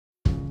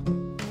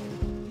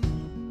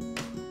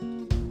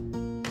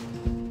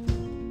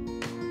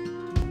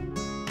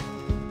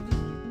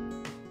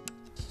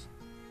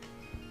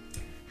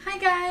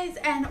guys,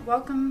 and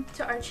welcome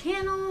to our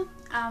channel.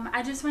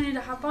 I just wanted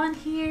to hop on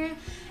here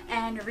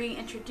and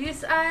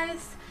reintroduce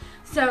us.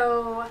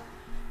 So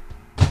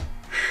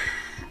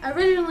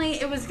originally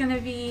it was gonna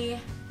be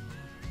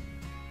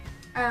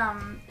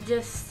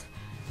just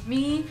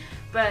me,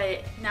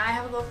 but now I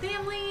have a little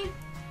family,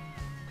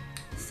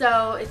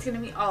 so it's gonna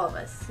be all of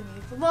us. It's gonna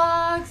be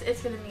vlogs,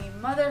 it's gonna be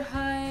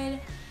motherhood,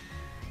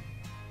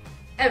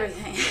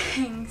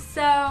 everything.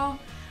 So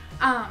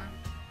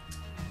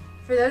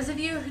for those of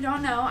you who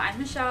don't know, I'm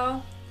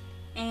Michelle,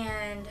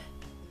 and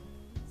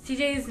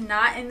CJ is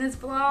not in this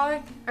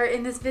vlog or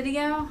in this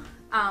video,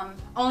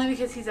 only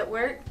because he's at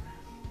work,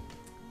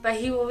 but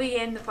he will be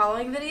in the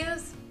following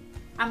videos.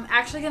 I'm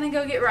actually gonna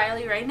go get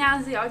Riley right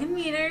now so y'all can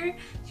meet her.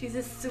 She's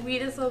the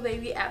sweetest little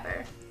baby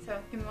ever. So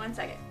give me 1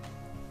 second.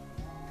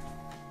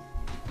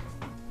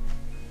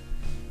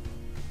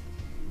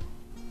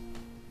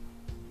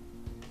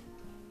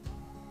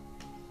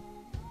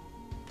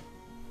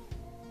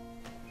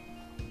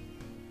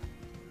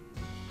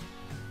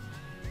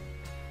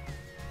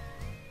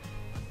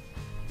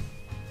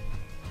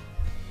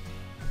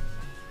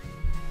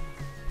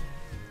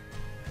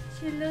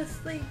 She's a little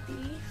sleepy.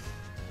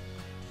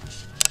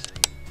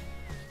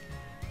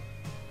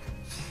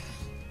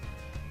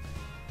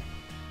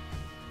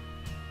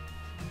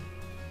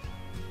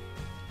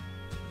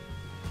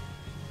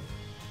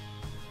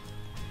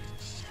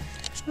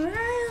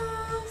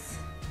 Riles,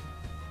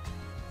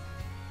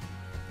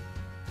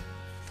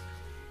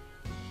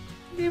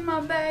 you're my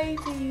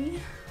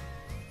baby.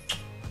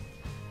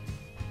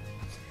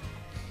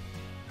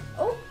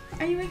 Oh,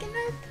 are you waking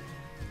up?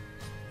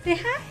 Say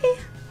hi.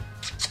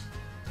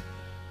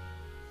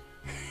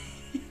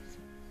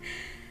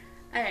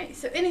 Alright,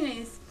 so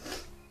anyways,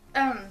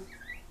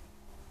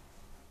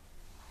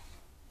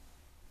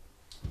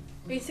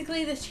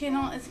 basically this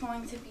channel is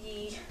going to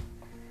be,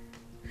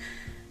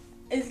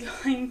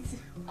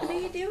 what are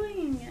you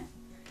doing?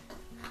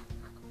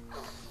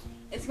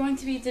 It's going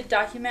to be to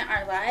document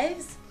our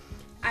lives.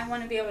 I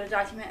want to be able to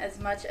document as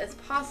much as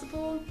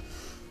possible.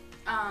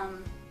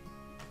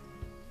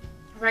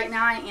 Right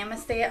now I am a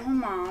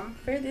stay-at-home mom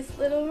for this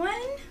little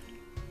one.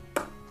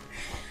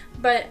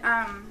 But,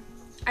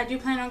 I do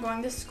plan on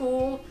going to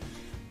school.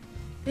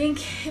 I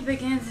think it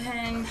begins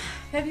in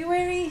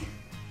February.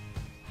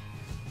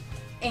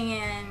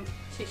 And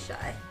she's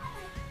shy.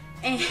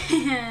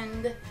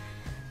 And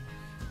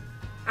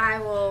I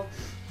will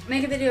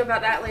make a video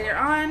about that later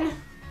on.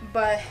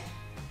 But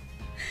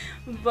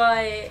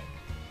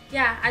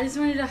yeah, I just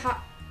wanted to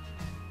hop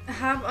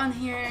on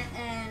here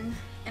and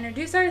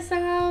introduce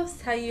ourselves,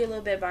 tell you a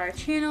little bit about our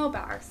channel,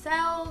 about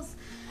ourselves.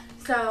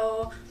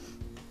 So,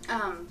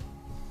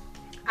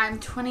 I'm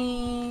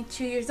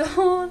 22 years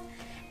old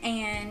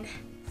and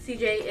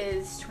CJ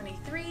is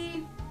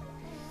 23.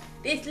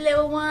 This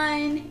little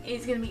one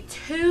is gonna be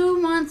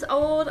 2 months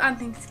old on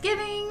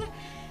Thanksgiving,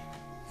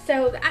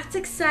 so that's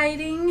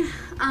exciting.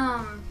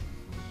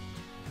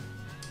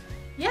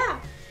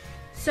 Yeah,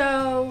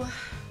 so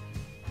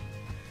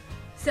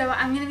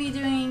I'm gonna be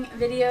doing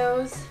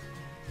videos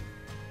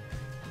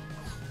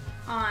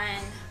on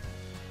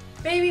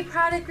baby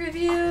product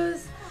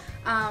reviews,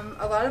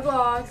 a lot of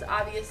vlogs,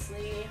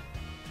 obviously.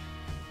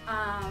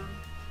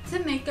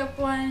 Some makeup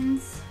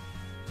ones.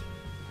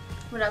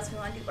 What else we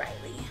want to do?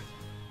 Riley.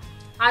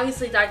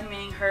 Obviously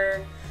documenting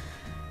her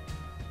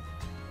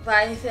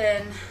life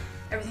and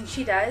everything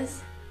she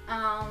does.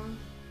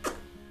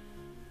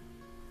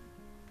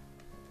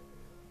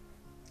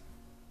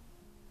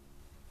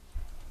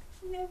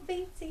 No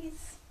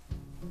faces.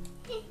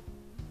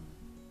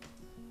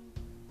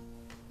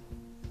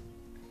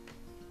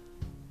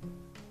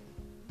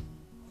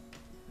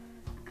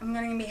 I'm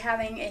going to be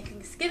having a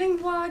Thanksgiving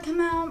vlog come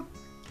out.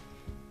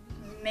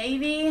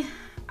 Maybe.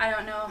 I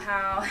don't know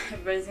how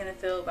everybody's going to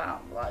feel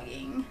about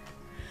vlogging.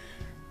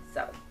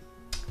 So,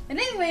 but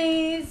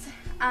anyways,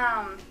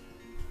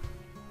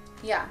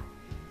 yeah.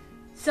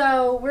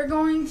 So, we're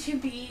going to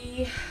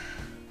be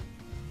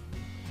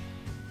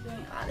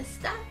doing a lot of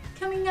stuff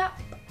coming up.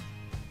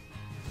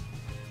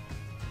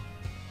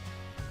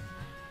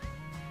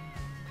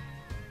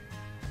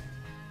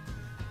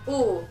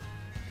 Ooh,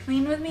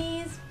 clean with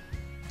me's.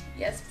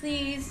 Yes,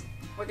 please.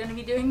 We're gonna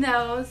be doing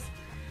those.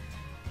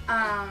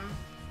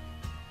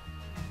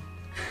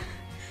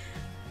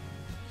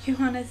 You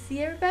wanna see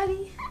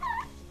everybody?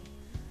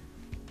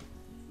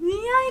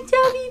 My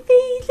chubby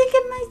face. Look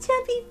at my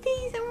chubby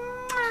face.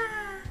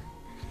 Mwah.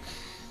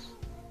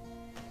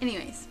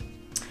 Anyways,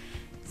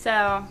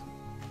 so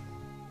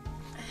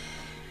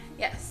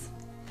yes,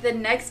 the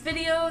next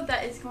video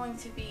that is going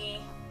to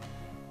be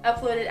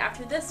uploaded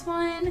after this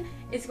one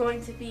is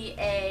going to be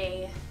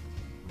a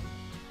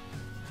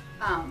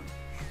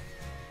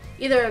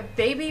either a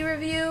baby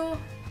review,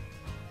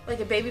 like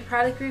a baby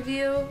product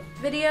review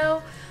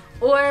video,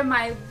 or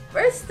my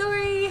birth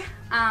story.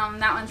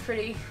 That one's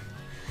pretty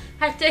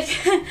hectic,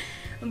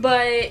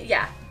 but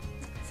yeah.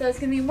 So it's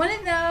gonna be one of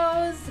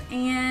those,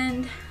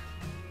 and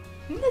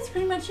I think that's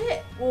pretty much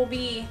it. We'll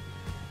be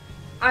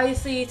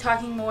obviously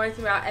talking more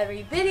throughout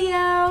every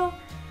video.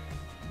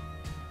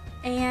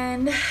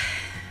 And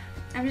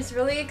I'm just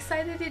really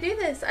excited to do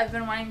this. I've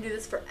been wanting to do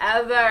this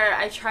forever.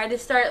 I tried to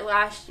start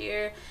last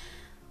year.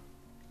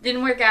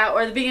 Didn't work out.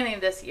 Or the beginning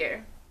of this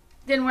year.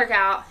 Didn't work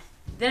out.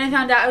 Then I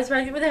found out I was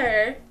pregnant with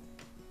her.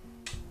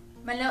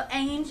 My little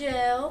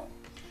angel.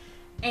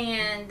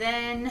 And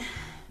then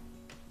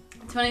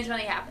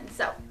 2020 happened.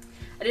 So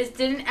I just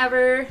didn't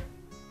ever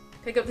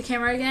pick up the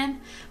camera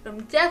again. But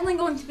I'm definitely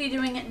going to be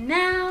doing it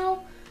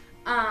now.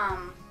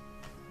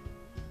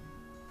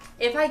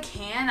 If I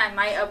can, I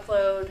might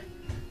upload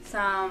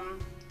some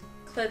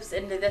clips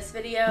into this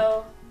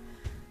video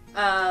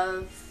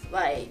of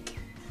like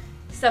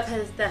stuff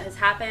that has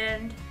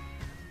happened,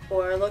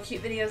 or little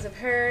cute videos of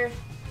her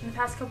in the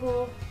past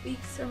couple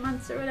weeks or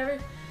months or whatever.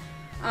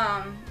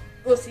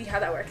 We'll see how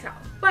that works out.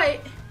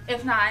 But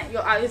if not,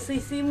 you'll obviously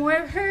see more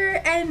of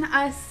her and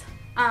us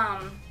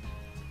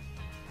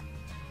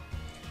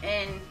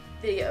in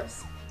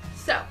videos.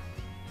 So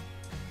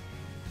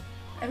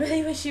I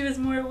really wish she was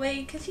more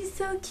awake because she's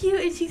so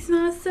cute and she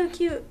smells so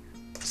cute.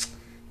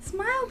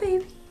 Smile,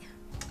 baby.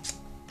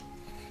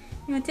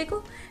 You want to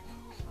tickle?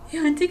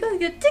 You want to tickle? You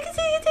go tickle,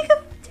 tickle,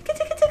 tickle, tickle,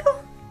 tickle,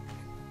 tickle.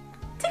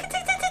 Tickle,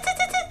 tickle, tickle,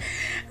 tickle, tickle.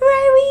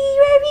 Ruby.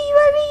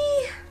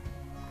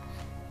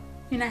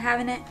 You're not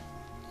having it?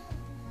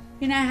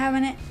 You're not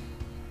having it?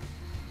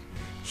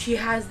 She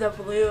has the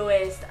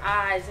bluest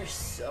eyes. They're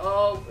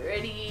so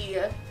pretty.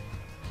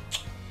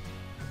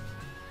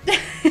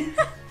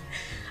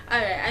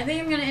 Alright, I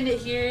think I'm gonna end it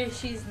here.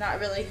 She's not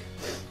really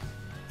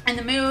in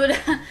the mood.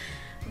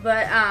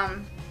 But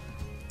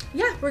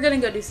yeah, we're gonna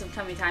go do some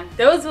tummy time.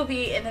 Those will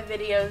be in the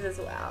videos as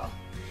well.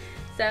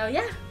 So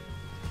yeah,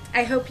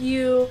 I hope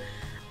you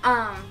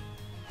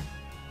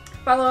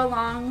follow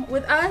along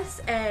with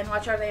us and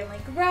watch our family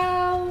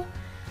grow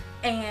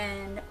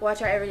and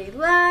watch our everyday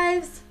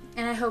lives.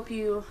 And I hope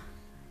you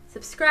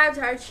subscribe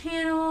to our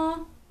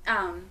channel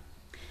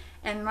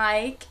and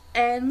like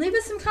and leave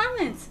us some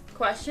comments,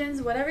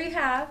 questions, whatever you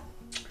have.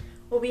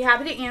 We'll be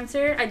happy to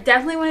answer. I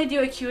definitely want to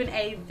do a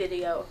Q&A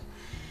video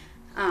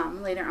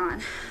later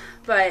on,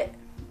 but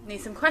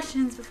need some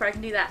questions before I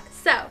can do that.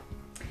 So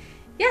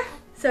yeah,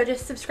 so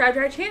just subscribe to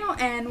our channel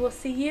and we'll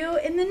see you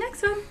in the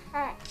next one.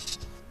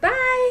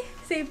 Bye.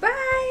 Say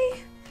bye.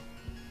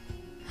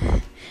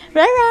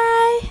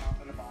 Bye.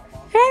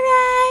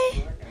 Bye.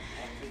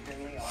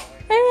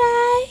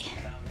 Bye.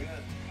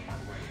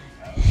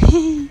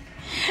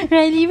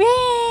 Riley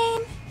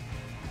Rain.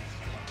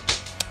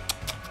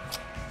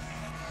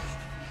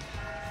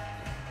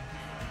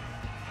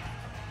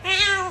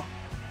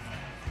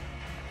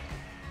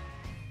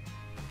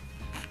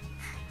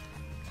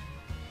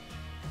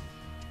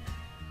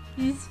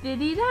 You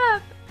spit it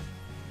up.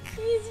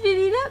 You spit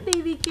it up,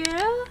 baby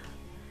girl.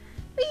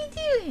 What are you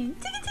doing?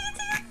 Tickle, tickle,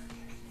 tickle.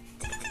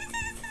 Tickle, tickle,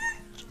 tickle, tickle.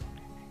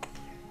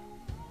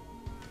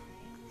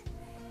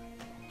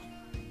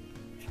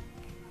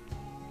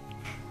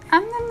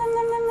 Nom nom nom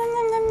nom nom nom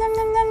nom nom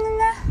nom nom nom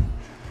nom.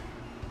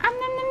 Nom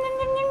nom nom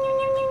nom nom nom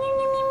nom nom nom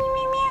nom nom nom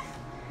nom nom.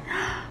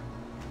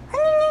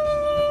 Nom nom nom nom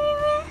nom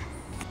nom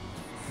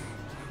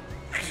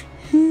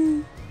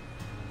nom.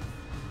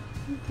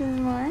 Good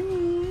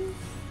morning.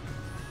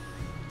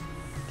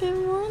 Good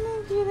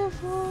morning,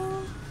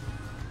 beautiful.